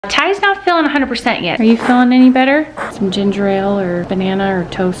Ty's not feeling 100% yet. Are you feeling any better? Some ginger ale or banana or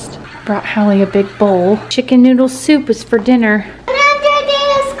toast. Brought Hallie a big bowl. Chicken noodle soup is for dinner. Another day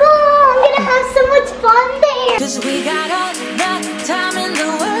of school, I'm gonna have so much fun there. 'Cause we got all the time in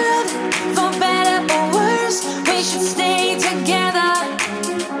the world, for better or worse, we should stay together.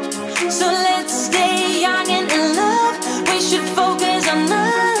 So let's stay young and in love, we should focus on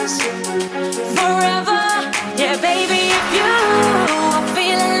us forever. Yeah, baby, if you are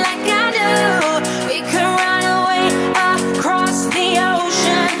feeling like I do, we could run away across the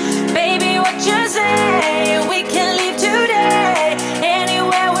ocean. Baby, what you say? We can leave today.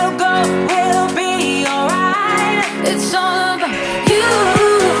 Anywhere we'll go, we'll be alright. It's all about you.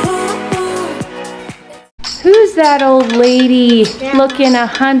 Who's that old lady looking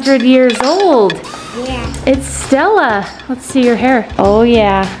 100 years old? Yeah. It's Stella. Let's see your hair. Oh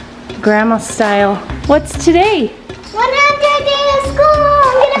yeah, grandma style. What's today? 100 day of school,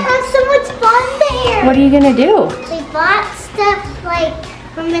 I'm gonna have so much fun there. What are you gonna do? We bought stuff like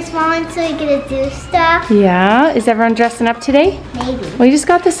from Miss Mom, so we get to do stuff. Yeah, is everyone dressing up today? Maybe. We just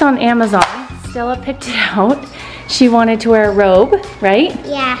got this on Amazon. Stella picked it out. She wanted to wear a robe, right?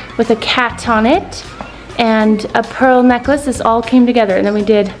 Yeah. With a cat on it and a pearl necklace. This all came together. And then we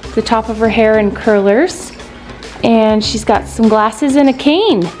did the top of her hair in curlers. And she's got some glasses and a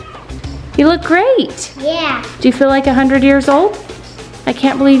cane. You look great. Yeah. Do you feel like 100 years old? I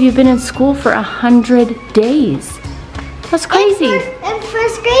can't believe you've been in school for 100 days. That's crazy. In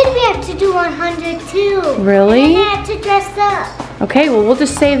first grade, we have to do 100 too. Really? And then I have to dress up. Okay, well we'll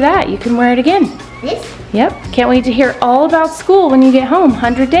just save that. You can wear it again. This? Yep, can't wait to hear all about school when you get home.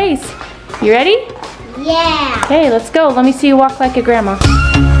 100 days. You ready? Yeah. Okay, let's go. Let me see you walk like a grandma.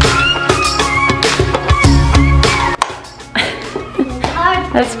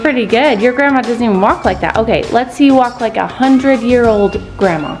 That's pretty good. Your grandma doesn't even walk like that. Okay, let's see you walk like a 100-year-old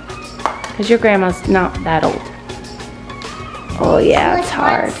grandma. Because your grandma's not that old. Oh yeah, it's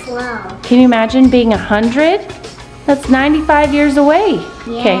hard. Slow. Can you imagine being 100? That's 95 years away.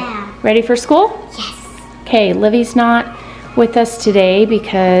 Okay, Yeah. ready for school? Yes. Okay, Livy's not with us today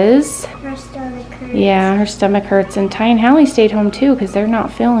because, Her stomach hurts. yeah, her stomach hurts. And Ty and Hallie stayed home too because they're not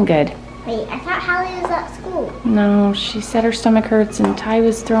feeling good. Wait, I thought Hallie was at school. No, she said her stomach hurts and Ty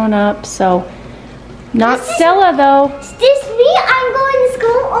was throwing up, so not This is- Stella though. Is this me? I'm going to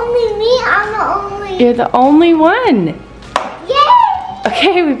school. Only me. I'm the only. You're the only one. Yay!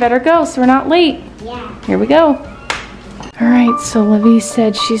 Okay, we better go so we're not late. Yeah. Here we go. All right, so Livy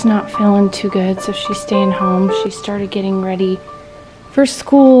said she's not feeling too good, so she's staying home. She started getting ready for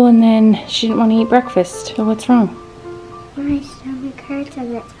school and then she didn't want to eat breakfast. So what's wrong? My stomach hurts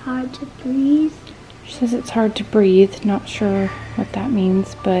and it's hard to breathe. She says it's hard to breathe. Not sure what that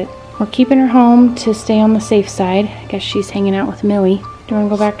means, but we're keeping her home to stay on the safe side. I guess she's hanging out with Millie. Do you want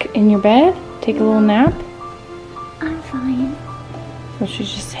to go back in your bed? Take a little nap? I'm fine. So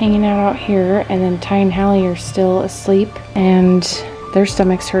she's just hanging out here, and then Ty and Hallie are still asleep, and their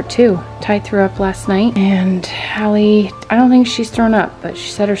stomachs hurt too. Ty threw up last night, and Hallie, I don't think she's thrown up, but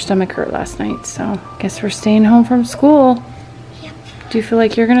she said her stomach hurt last night, so guess we're staying home from school. Yep. Do you feel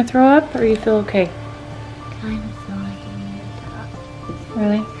like you're gonna throw up, or you feel okay? Kind of feel like I need to talk.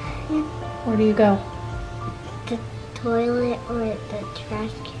 Really? Yep. Where do you go? The toilet or the trash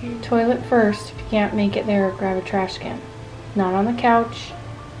can. Toilet first. If you can't make it there, grab a trash can. Not on the couch,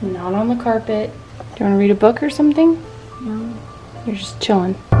 not on the carpet. Do you wanna read a book or something? No. You're just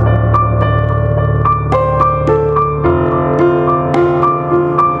chilling.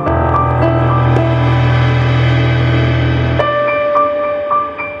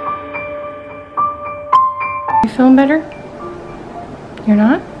 You feeling better? You're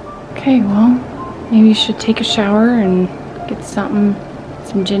not? Okay, well, maybe you should take a shower and get something,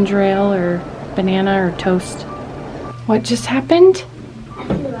 some ginger ale or banana or toast. What just happened? I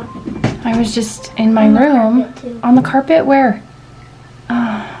threw up. I was just in my On the room. carpet, too. On the carpet? Where?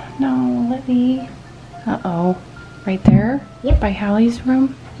 No, Livy. Uh-oh. Right there? Yep. By Hallie's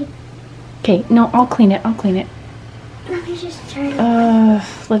room? Yep. Okay, no, I'll clean it. I'll clean it. Let me just try.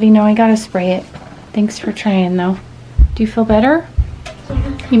 Livy, no, I gotta spray it. Thanks for trying, though. Do you feel better?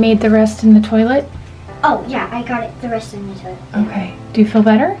 Yeah. You made the rest in the toilet? Oh, yeah, I got it. The rest in the toilet. Okay. Do you feel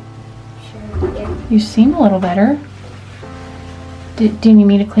better? Sure. Yeah. You seem a little better. Do you need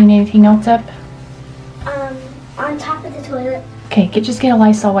me to clean anything else up? On top of the toilet. Okay, just get a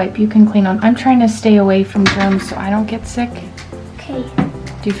Lysol wipe. You can clean on. I'm trying to stay away from germs so I don't get sick. Okay.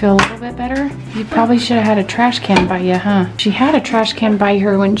 Do you feel a little bit better? You probably should have had a trash can by you, huh? She had a trash can by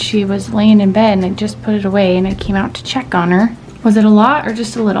her when she was laying in bed and I just put it away and I came out to check on her. Was it a lot or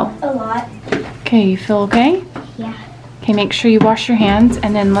just a little? A lot. Okay, you feel okay? Yeah. Okay, make sure you wash your hands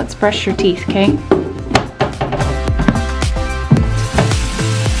and then let's brush your teeth, okay?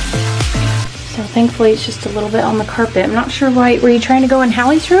 So thankfully it's just a little bit on the carpet. I'm not sure why. Were you trying to go in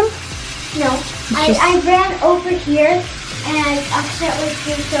Hallie's room? No, I ran over here and I accidentally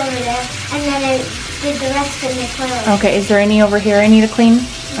pooped over there, and then I did the rest in the toilet. Okay, is there any over here I need to clean?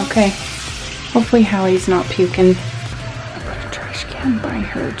 Okay. Hopefully Hallie's not puking. I'll put a trash can by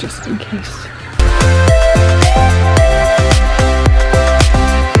her just in case.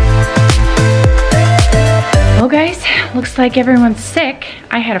 Well guys, looks like everyone's sick.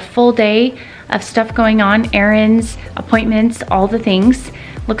 I had a full day of stuff going on, errands, appointments, all the things.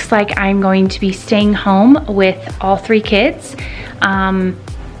 Looks like I'm going to be staying home with all 3 kids.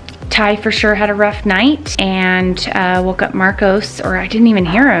 Ty for sure had a rough night and woke up Marcos, or I didn't even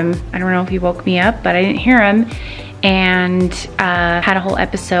hear him. I don't know if he woke me up, but I didn't hear him, and had a whole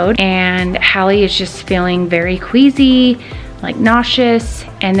episode. And Hallie is just feeling very queasy, like nauseous.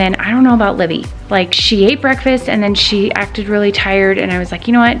 And then I don't know about Libby. Like, she ate breakfast and then she acted really tired, and I was like,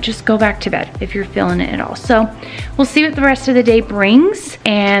 you know what, just go back to bed if you're feeling it at all. So we'll see what the rest of the day brings.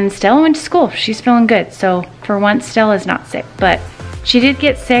 And Stella went to school. She's feeling good. So for once, Stella's not sick, but she did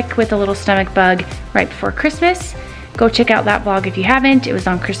get sick with a little stomach bug right before Christmas. Go check out that vlog if you haven't. It was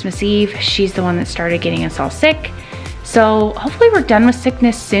on Christmas Eve. She's the one that started getting us all sick. So hopefully we're done with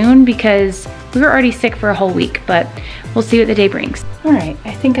sickness soon, because we were already sick for a whole week, but we'll see what the day brings. All right,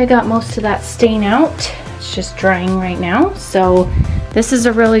 I think I got most of that stain out. It's just drying right now. So this is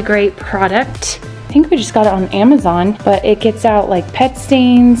a really great product. I think we just got it on Amazon, but it gets out like pet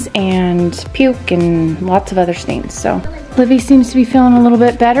stains and puke and lots of other stains. So Livy seems to be feeling a little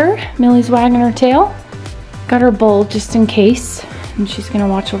bit better. Millie's wagging her tail. Got her bowl just in case, and she's gonna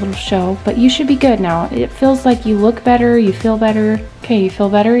watch a little show, but you should be good now. It feels like you look better, you feel better. Okay, you feel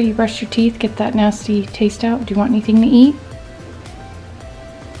better, you brush your teeth, get that nasty taste out. Do you want anything to eat?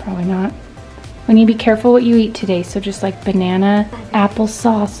 Probably not. We need to be careful what you eat today, so just like banana,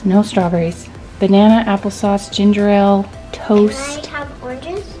 applesauce, no strawberries. Banana, applesauce, ginger ale, toast. Can I have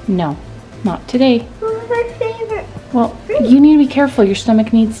oranges? No, not today. Oh, my favorite. Well, you need to be careful. Your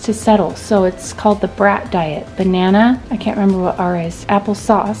stomach needs to settle. So it's called the Brat Diet. Banana, I can't remember what R is,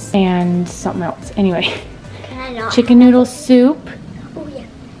 applesauce, and something else. Anyway, Can I not? chicken noodle soup, Oh, yeah.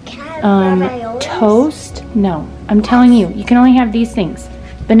 Can I have raviolis? toast. No, I'm telling you, you can only have these things.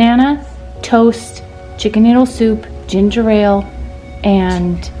 Banana, toast, chicken noodle soup, ginger ale,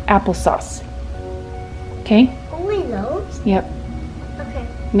 and applesauce. Okay? Only those? Yep. Okay.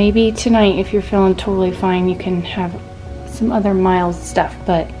 Maybe tonight, if you're feeling totally fine, you can have some other mild stuff,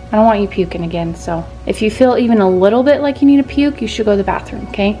 but I don't want you puking again. So if you feel even a little bit like you need to puke, you should go to the bathroom,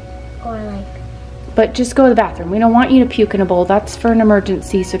 okay? Or like... But just go to the bathroom. We don't want you to puke in a bowl. That's for an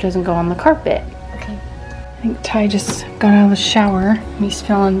emergency, so it doesn't go on the carpet. Okay. I think Ty just got out of the shower. He's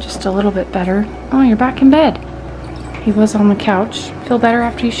feeling just a little bit better. Oh, you're back in bed. He was on the couch. Feel better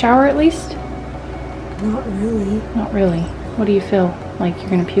after you shower at least? Not really. Not really. What do you feel? Like you're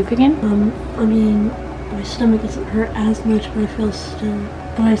gonna puke again? I mean, my stomach doesn't hurt as much,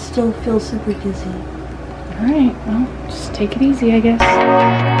 but I still feel super dizzy. All right, well, just take it easy, I guess.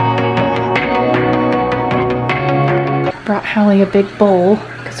 Brought Hallie a big bowl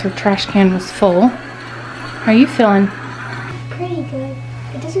because her trash can was full. How are you feeling? Pretty good.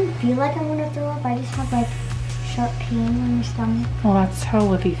 It doesn't feel like I'm gonna throw up. I just have like sharp pain in my stomach. Well, that's how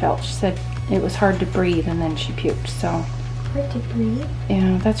Livy felt. She said it was hard to breathe and then she puked, so. Hard to breathe.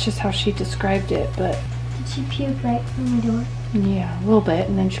 Yeah, that's just how she described it, but Did she puke right from the door? yeah, a little bit,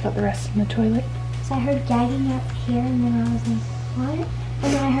 and then she got the rest in the toilet. So I heard gagging up here, and then I was like, what?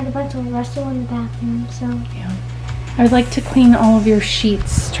 And then I heard a bunch of rustle in the bathroom, so. Yeah. I would like to clean all of your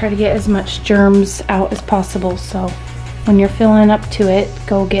sheets, try to get as much germs out as possible, so when you're feeling up to it,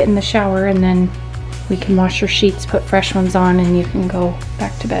 go get in the shower and then we can wash your sheets, put fresh ones on, and you can go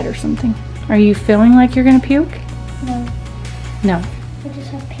back to bed or something. Are you feeling like you're gonna puke? No, No, I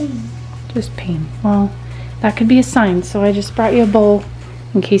just have pain. just pain. Well, that could be a sign, so I just brought you a bowl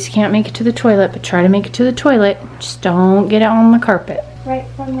in case you can't make it to the toilet, but try to make it to the toilet. Just don't get it on the carpet. Right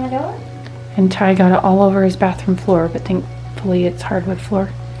from the door? And Ty got it all over his bathroom floor, but thankfully it's hardwood floor.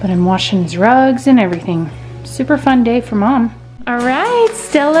 But I'm washing his rugs and everything. Super fun day for Mom. All right,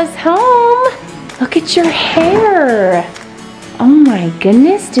 Stella's home. Look at your hair. Oh my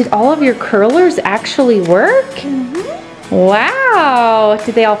goodness, did all of your curlers actually work? Mm-hmm. Wow,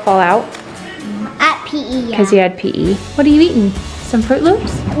 did they all fall out? At PE, yeah. Because you had PE. What are you eating? Some Fruit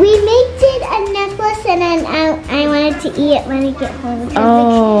Loops? We made it a necklace, and then I wanted to eat it when I get home.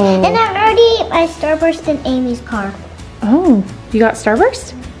 Oh. And I already ate my Starburst in Amy's car. Oh, you got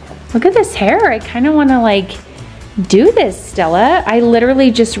Starburst? Look at this hair. I kind of want to like do this, Stella. I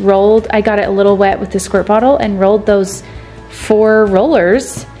literally just rolled, I got it a little wet with the squirt bottle and rolled those 4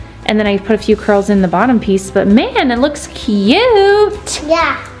 rollers. And then I put a few curls in the bottom piece, but man, it looks cute.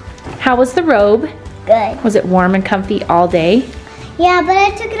 Yeah. How was the robe? Good. Was it warm and comfy all day? Yeah, but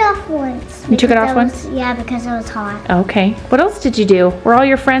I took it off once. You took it off once? Yeah, because it was hot. Okay. What else did you do? Were all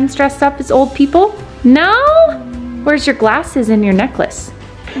your friends dressed up as old people? No? Where's your glasses and your necklace?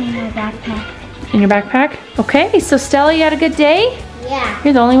 In my backpack. In your backpack? Okay, so Stella, you had a good day? Yeah.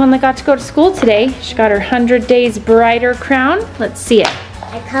 You're the only one that got to go to school today. She got her 100 Days Brighter crown. Let's see it.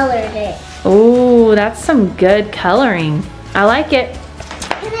 I colored it. Oh, that's some good coloring. I like it.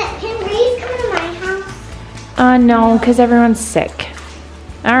 Can Reese come to my house? No, because everyone's sick.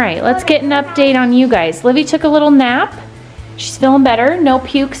 All right, let's get an update on you guys. Livy took a little nap. She's feeling better. No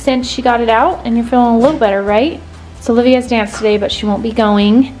puke since she got it out, and you're feeling a little better, right? So Livy has dance today, but she won't be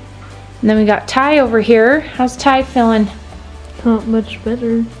going. And then we got Ty over here. How's Ty feeling? Not much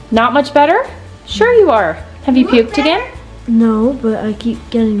better. Not much better? Sure you are. Have you puked again? No, but I keep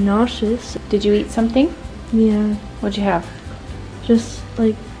getting nauseous. Did you eat something? Yeah, What'd you have? just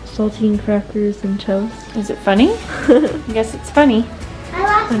like saltine crackers and toast. Is it funny? I guess it's funny. I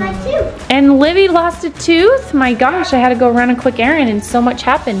lost my tooth. And Livy lost a tooth? My gosh, I had to go run a quick errand and so much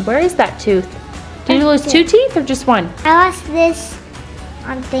happened. Where is that tooth? Did you lose 2 teeth or just 1? I lost this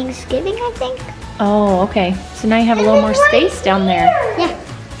on Thanksgiving, I think. Oh, okay. So now you have a little more space down there. Yeah.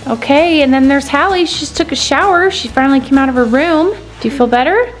 Okay, and then there's Hallie. She just took a shower. She finally came out of her room. Do you feel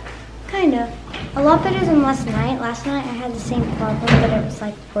better? Kind of. A lot better than last night. Last night I had the same problem, but it was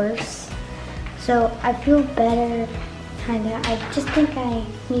like worse. So I feel better, kind of. I just think I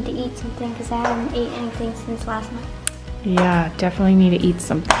need to eat something because I haven't ate anything since last night. Yeah, definitely need to eat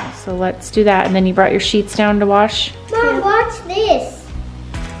something. So let's do that. And then you brought your sheets down to wash. Mom, watch this.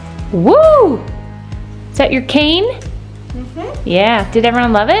 Woo! Is that your cane? Yeah. Did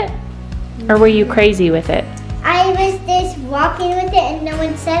everyone love it? Or were you crazy with it? I was just walking with it and no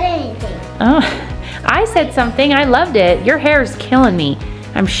one said anything. Oh, I said something. I loved it. Your hair is killing me.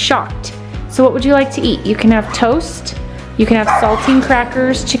 I'm shocked. So what would you like to eat? You can have toast. You can have saltine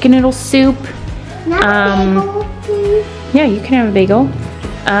crackers, chicken noodle soup. Not bagel, please. Yeah, you can have a bagel.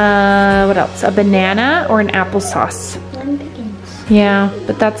 What else? A banana or an applesauce. I'm picking. Yeah,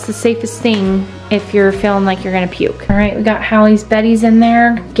 but that's the safest thing if you're feeling like you're gonna puke. All right, we got Hallie's Betty's in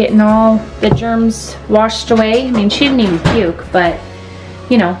there, getting all the germs washed away. I mean, she didn't even puke, but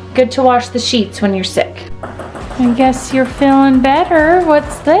you know, good to wash the sheets when you're sick. I guess you're feeling better.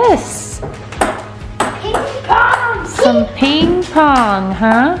 What's this? Ping pong. Some ping pong,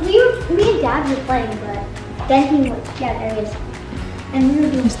 huh? Me and Dad were playing, but then he went, yeah, there he is. And we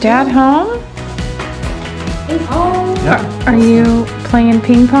were doing Is Dad home? ping pong. Yeah. Are you playing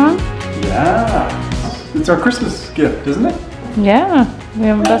ping pong? Yeah. It's our Christmas gift, isn't it? Yeah, we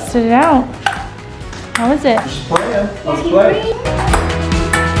haven't busted it out. How is it? Just playing. Let's play.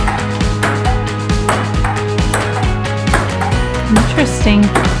 Interesting.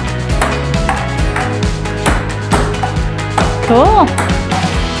 Cool.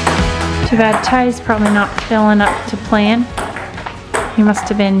 Too bad Ty's probably not feeling up to playing. He must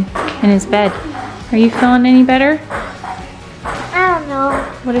have been in his bed. Are you feeling any better? I don't know.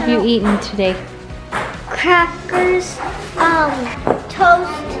 What have you eaten today? Crackers,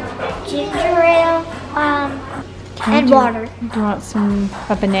 toast, ginger ale, and water. Do you want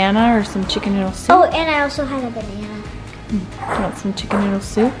a banana or some chicken noodle soup? Oh, and I also had a banana. Do you want some chicken noodle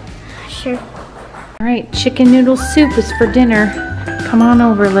soup? Sure. All right, chicken noodle soup is for dinner. Come on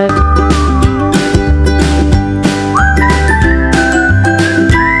over, Liv.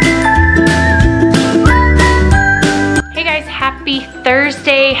 Hey guys, happy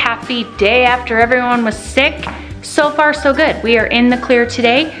Thursday, happy day after everyone was sick. So far, so good. We are in the clear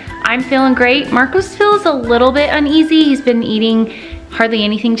today. I'm feeling great. Marcos feels a little bit uneasy. He's been eating hardly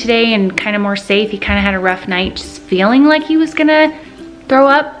anything today and kind of more safe. He kind of had a rough night, just feeling like he was gonna throw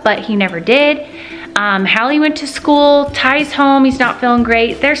up, but he never did. Hallie went to school. Ty's home. He's not feeling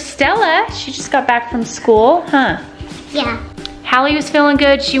great. There's Stella. She just got back from school, huh? Yeah. Hallie was feeling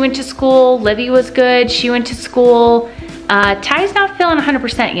good. She went to school. Livy was good. She went to school. Ty's not feeling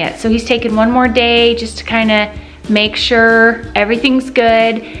 100% yet, so he's taking one more day just to kind of make sure everything's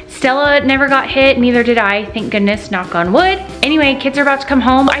good. Stella never got hit, neither did I, thank goodness, knock on wood. Anyway, kids are about to come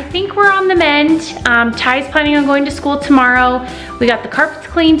home. I think we're on the mend. Ty's planning on going to school tomorrow. We got the carpets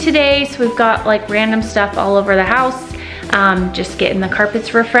cleaned today, so we've got like random stuff all over the house. Just getting the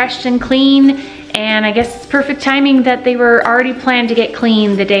carpets refreshed and clean. And I guess it's perfect timing that they were already planned to get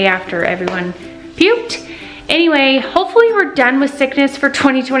clean the day after everyone puked. Anyway, hopefully we're done with sickness for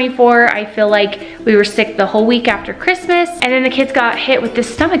 2024. I feel like we were sick the whole week after Christmas, and then the kids got hit with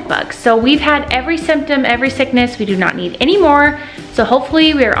this stomach bug. So we've had every symptom, every sickness. We do not need any more. So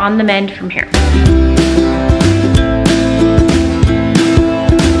hopefully we're on the mend from here.